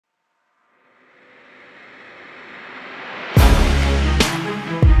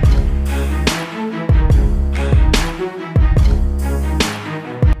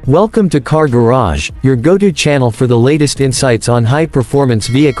Welcome to Car Garage, your go-to channel for the latest insights on high-performance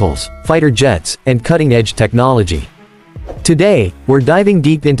vehicles, fighter jets, and cutting-edge technology. Today, we're diving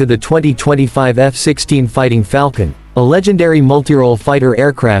deep into the 2025 F-16 Fighting Falcon, a legendary multirole fighter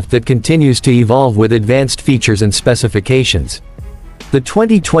aircraft that continues to evolve with advanced features and specifications. The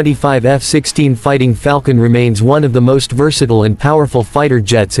 2025 F-16 Fighting Falcon remains one of the most versatile and powerful fighter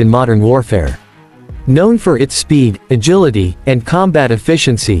jets in modern warfare. Known for its speed, agility, and combat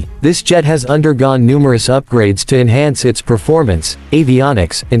efficiency, this jet has undergone numerous upgrades to enhance its performance,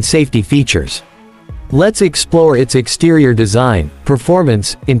 avionics, and safety features. Let's explore its exterior design,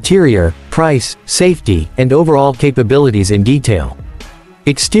 performance, interior, price, safety, and overall capabilities in detail.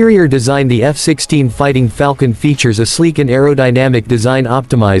 Exterior design. The F-16 Fighting Falcon features a sleek and aerodynamic design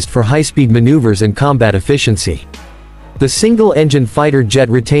optimized for high-speed maneuvers and combat efficiency. The single-engine fighter jet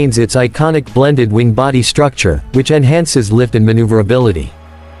retains its iconic blended wing body structure, which enhances lift and maneuverability.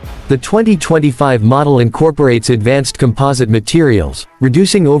 The 2025 model incorporates advanced composite materials,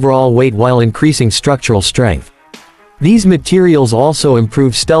 reducing overall weight while increasing structural strength. These materials also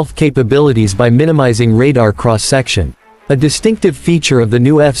improve stealth capabilities by minimizing radar cross-section. A distinctive feature of the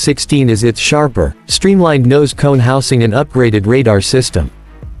new F-16 is its sharper, streamlined nose cone housing and upgraded radar system.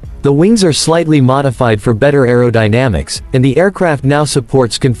 The wings are slightly modified for better aerodynamics, and the aircraft now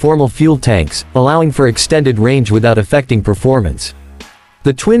supports conformal fuel tanks, allowing for extended range without affecting performance.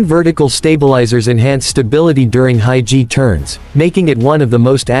 The twin vertical stabilizers enhance stability during high G turns, making it one of the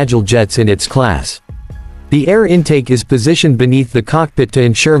most agile jets in its class. The air intake is positioned beneath the cockpit to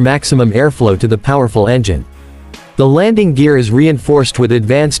ensure maximum airflow to the powerful engine. The landing gear is reinforced with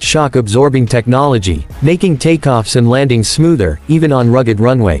advanced shock-absorbing technology, making takeoffs and landings smoother, even on rugged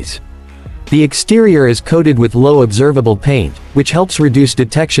runways. The exterior is coated with low observable paint, which helps reduce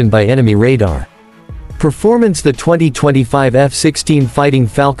detection by enemy radar. Performance. The 2025 F-16 Fighting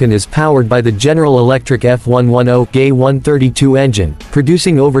Falcon is powered by the General Electric F110-GE-132 engine,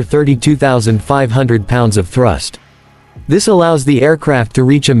 producing over 32,500 pounds of thrust. This allows the aircraft to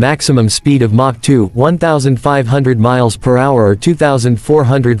reach a maximum speed of Mach 2, 1,500 miles per hour or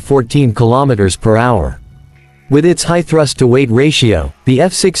 2,414 kilometers per hour. With its high thrust-to-weight ratio, the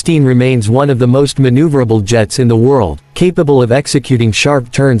F-16 remains one of the most maneuverable jets in the world, capable of executing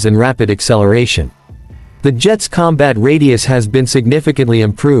sharp turns and rapid acceleration. The jet's combat radius has been significantly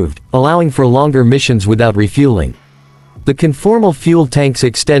improved, allowing for longer missions without refueling. The conformal fuel tanks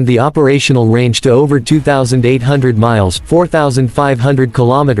extend the operational range to over 2,800 miles, 4,500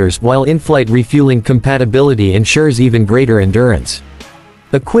 kilometers, while in-flight refueling compatibility ensures even greater endurance.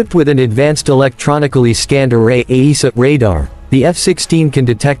 Equipped with an advanced electronically scanned array AESA radar, the F-16 can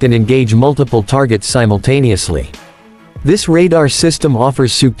detect and engage multiple targets simultaneously. This radar system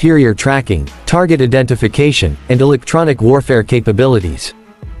offers superior tracking, target identification, and electronic warfare capabilities.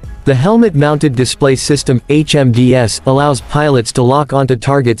 The helmet-mounted display system, HMDS, allows pilots to lock onto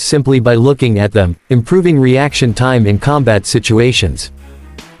targets simply by looking at them, improving reaction time in combat situations.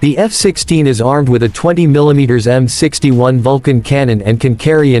 The F-16 is armed with a 20mm M61 Vulcan cannon and can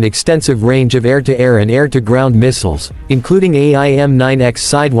carry an extensive range of air-to-air and air-to-ground missiles, including AIM-9X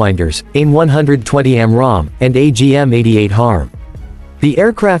Sidewinders, AIM-120 AMRAAM, and AGM-88 HARM. The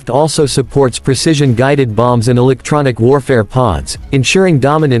aircraft also supports precision-guided bombs and electronic warfare pods, ensuring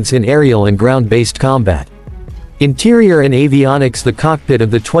dominance in aerial and ground-based combat. Interior and avionics. The cockpit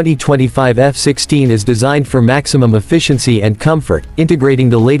of the 2025 F-16 is designed for maximum efficiency and comfort, integrating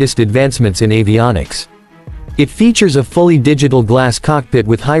the latest advancements in avionics. It features a fully digital glass cockpit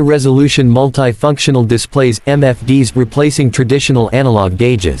with high-resolution multifunctional displays, MFDs, replacing traditional analog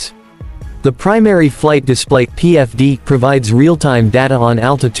gauges. The primary flight display, PFD, provides real-time data on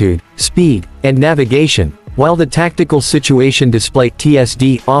altitude, speed, and navigation, while the tactical situation display,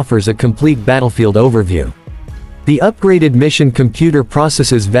 TSD, offers a complete battlefield overview. The upgraded mission computer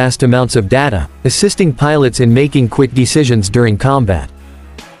processes vast amounts of data, assisting pilots in making quick decisions during combat.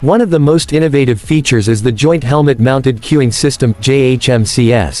 One of the most innovative features is the Joint Helmet-Mounted Cueing System,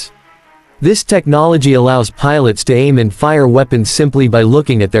 JHMCS. This technology allows pilots to aim and fire weapons simply by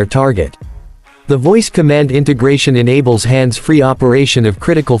looking at their target. The voice command integration enables hands-free operation of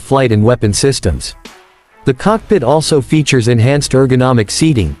critical flight and weapon systems. The cockpit also features enhanced ergonomic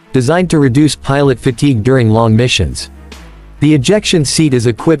seating, designed to reduce pilot fatigue during long missions. The ejection seat is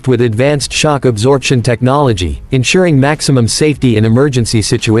equipped with advanced shock absorption technology, ensuring maximum safety in emergency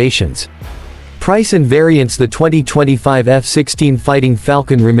situations. Price and variance. The 2025 F-16 Fighting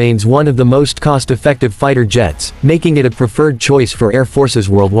Falcon remains one of the most cost-effective fighter jets, making it a preferred choice for air forces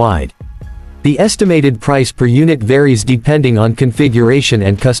worldwide. The estimated price per unit varies depending on configuration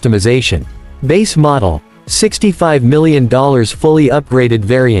and customization. Base model, $65 million fully upgraded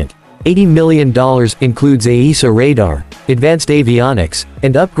variant. $80 million includes AESA radar, advanced avionics,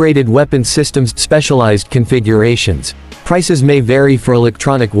 and upgraded weapons systems specialized configurations. Prices may vary for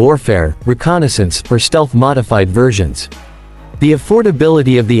electronic warfare, reconnaissance, or stealth-modified versions. The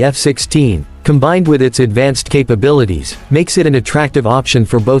affordability of the F-16, combined with its advanced capabilities, makes it an attractive option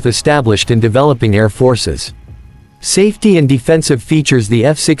for both established and developing air forces. Safety and defensive features. The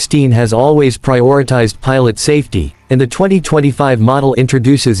F-16 has always prioritized pilot safety, and the 2025 model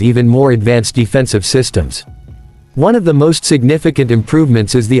introduces even more advanced defensive systems. One of the most significant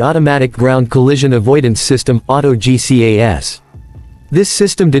improvements is the Automatic Ground Collision Avoidance System, Auto-GCAS. This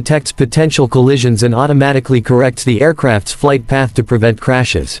system detects potential collisions and automatically corrects the aircraft's flight path to prevent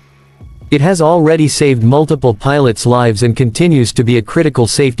crashes. It has already saved multiple pilots' lives and continues to be a critical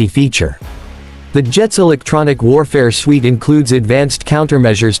safety feature. The jet's electronic warfare suite includes advanced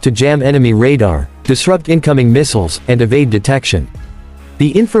countermeasures to jam enemy radar, disrupt incoming missiles, and evade detection.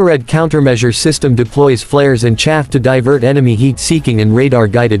 The infrared countermeasure system deploys flares and chaff to divert enemy heat-seeking and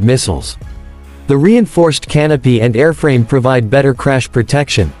radar-guided missiles. The reinforced canopy and airframe provide better crash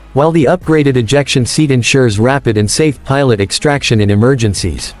protection, while the upgraded ejection seat ensures rapid and safe pilot extraction in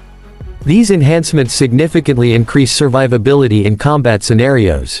emergencies. These enhancements significantly increase survivability in combat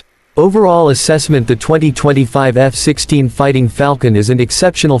scenarios. Overall assessment: the 2025 F-16 Fighting Falcon is an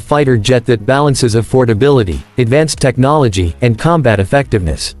exceptional fighter jet that balances affordability, advanced technology, and combat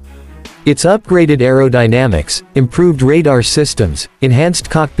effectiveness. Its upgraded aerodynamics, improved radar systems, enhanced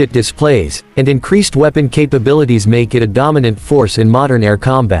cockpit displays, and increased weapon capabilities make it a dominant force in modern air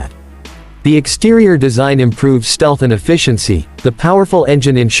combat. The exterior design improves stealth and efficiency, the powerful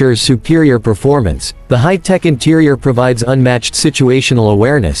engine ensures superior performance, the high-tech interior provides unmatched situational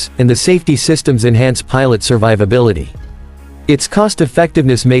awareness, and the safety systems enhance pilot survivability. Its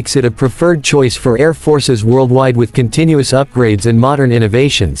cost-effectiveness makes it a preferred choice for air forces worldwide. With continuous upgrades and modern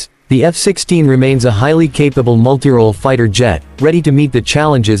innovations, the F-16 remains a highly capable multirole fighter jet, ready to meet the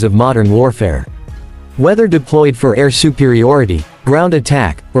challenges of modern warfare. Whether deployed for air superiority, ground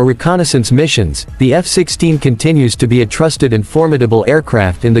attack, or reconnaissance missions, the F-16 continues to be a trusted and formidable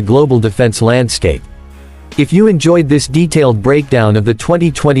aircraft in the global defense landscape. If you enjoyed this detailed breakdown of the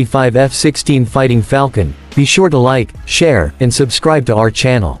 2025 F-16 Fighting Falcon, be sure to like, share, and subscribe to our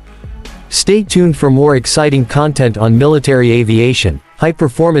channel. Stay tuned for more exciting content on military aviation,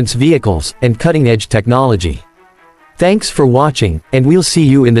 high-performance vehicles, and cutting-edge technology. Thanks for watching, and we'll see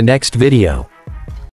you in the next video.